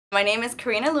My name is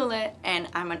Karina Lule, and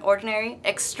I'm an ordinary,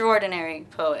 extraordinary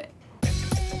poet.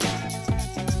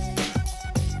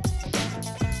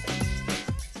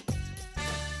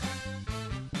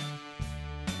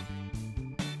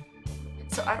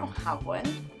 So I don't have one,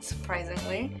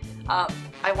 surprisingly.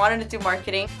 I wanted to do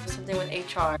marketing, something with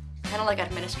HR, kind of like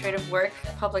administrative work.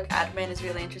 Public admin is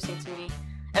really interesting to me.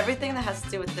 Everything that has to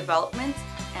do with development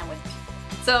and with people.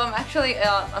 So I'm actually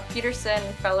a Peterson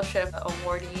Fellowship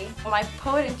awardee. My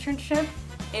poet internship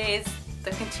is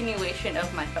the continuation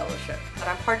of my fellowship. But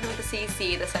I'm partnered with the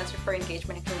CEC, the Center for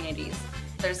Engagement in Communities.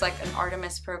 There's like an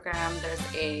Artemis program, there's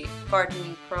a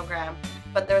gardening program,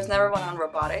 but there was never one on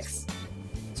robotics.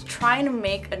 Trying to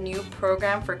make a new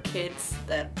program for kids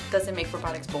that doesn't make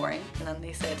robotics boring. And then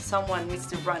they said someone needs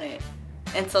to run it.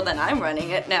 And so then I'm running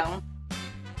it now.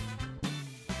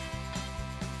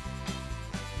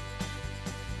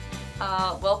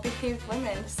 Well-behaved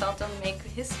women seldom make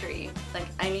history. Like,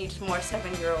 I need more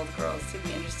 7-year-old girls to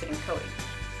be interested in coding.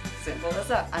 Simple as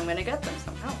that. I'm gonna get them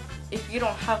somehow. If you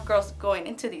don't have girls going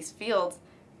into these fields,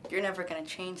 you're never gonna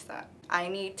change that. I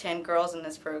need 10 girls in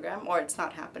this program or it's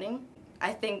not happening.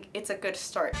 I think it's a good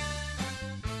start.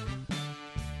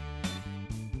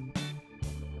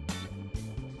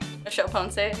 Michelle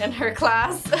Ponce in her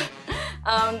class, the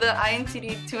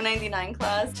INTD 299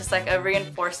 class, just like a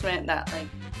reinforcement that like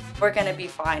we're gonna be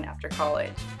fine after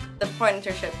college. The poet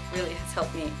internship really has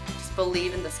helped me just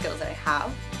believe in the skills that I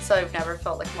have, so I've never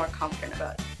felt like more confident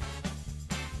about it.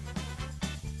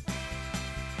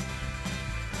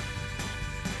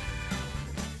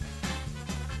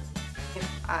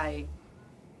 If I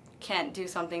can't do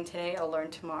something today, I'll learn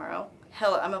tomorrow.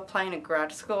 Hell, I'm applying to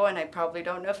grad school and I probably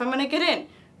don't know if I'm gonna get in.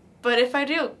 But if I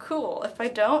do, cool. If I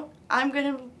don't, I'm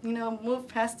gonna, move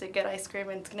past it, get ice cream,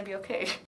 and it's gonna be okay.